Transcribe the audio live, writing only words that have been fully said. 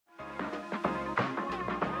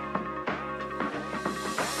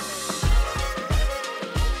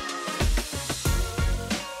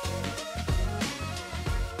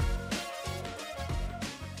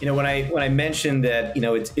When I mentioned that,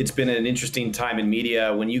 it's been an interesting time in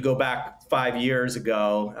media. When you go back 5 years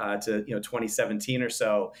ago to 2017 or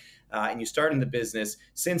so, and you start in the business,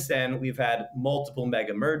 since then we've had multiple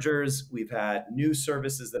mega mergers. We've had new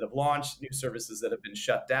services that have launched, new services that have been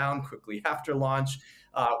shut down quickly after launch.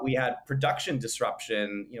 We had production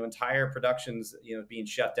disruption, entire productions, being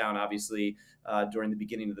shut down, obviously, during the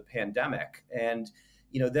beginning of the pandemic. And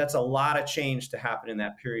that's a lot of change to happen in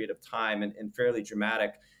that period of time, and fairly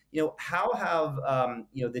dramatic. How have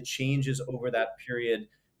the changes over that period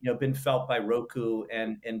been felt by Roku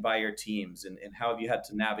and by your teams, and how have you had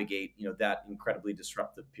to navigate that incredibly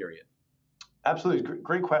disruptive period? Absolutely.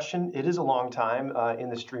 Great question. It is a long time in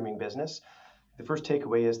the streaming business. The first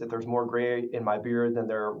takeaway is that there's more gray in my beard than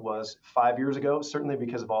there was 5 years ago, certainly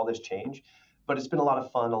because of all this change, but it's been a lot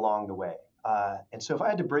of fun along the way. And so if I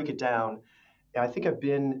had to break it down, I think I've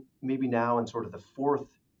been maybe now in sort of the fourth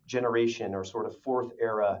generation or sort of fourth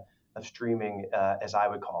era of streaming, as I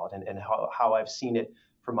would call it, and how I've seen it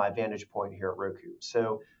from my vantage point here at Roku.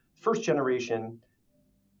 So first generation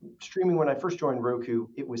streaming, when I first joined Roku,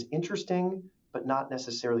 it was interesting, but not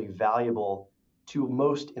necessarily valuable to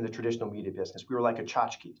most in the traditional media business. We were like a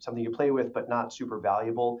tchotchke, something you play with, but not super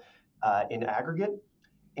valuable in aggregate.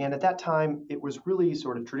 And at that time, it was really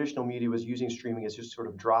sort of traditional media was using streaming as just sort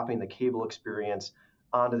of dropping the cable experience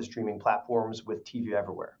onto the streaming platforms with TV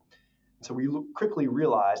everywhere. So we quickly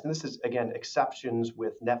realized, and this is, again, exceptions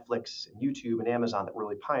with Netflix and YouTube and Amazon that were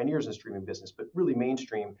really pioneers in the streaming business, but really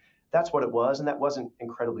mainstream, that's what it was, and that wasn't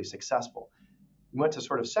incredibly successful. We went to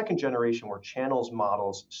sort of second generation where channels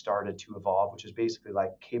models started to evolve, which is basically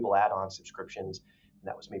like cable add-on subscriptions. And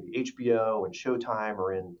that was maybe HBO and Showtime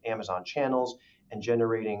or in Amazon channels and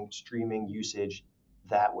generating streaming usage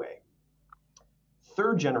that way.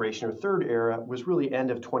 Third generation or third era was really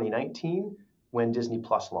end of 2019 when Disney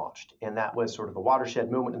Plus launched. And that was sort of a watershed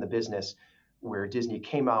moment in the business where Disney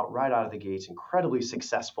came out right out of the gates, incredibly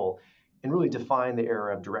successful, and really defined the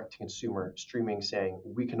era of direct-to-consumer streaming, saying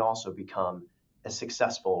we can also become as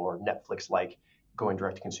successful or Netflix-like going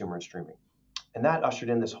direct-to-consumer and streaming. And that ushered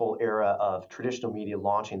in this whole era of traditional media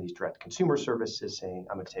launching these direct-to-consumer services, saying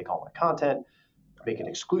I'm going to take all my content, make it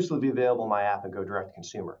exclusively available in my app, and go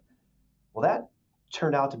direct-to-consumer. Well, that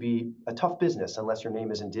turned out to be a tough business unless your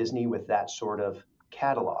name is in Disney with that sort of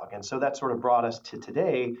catalog. And so that sort of brought us to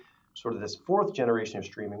today, sort of this fourth generation of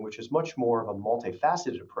streaming, which is much more of a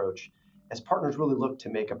multifaceted approach as partners really look to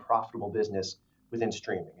make a profitable business within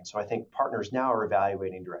streaming. And so I think partners now are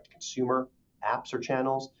evaluating direct-to-consumer apps or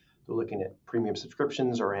channels. They're looking at premium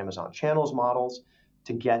subscriptions or Amazon channels models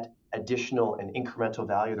to get additional and incremental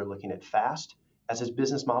value. They're looking at FAST as his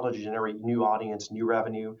business model to generate new audience, new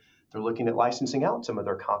revenue. They're looking at licensing out some of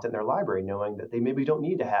their content in their library, knowing that they maybe don't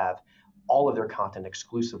need to have all of their content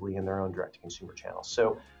exclusively in their own direct-to-consumer channels.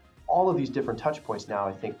 So all of these different touch points now,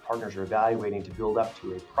 I think partners are evaluating to build up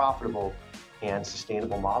to a profitable and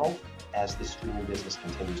sustainable model as the streaming business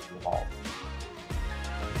continues to evolve.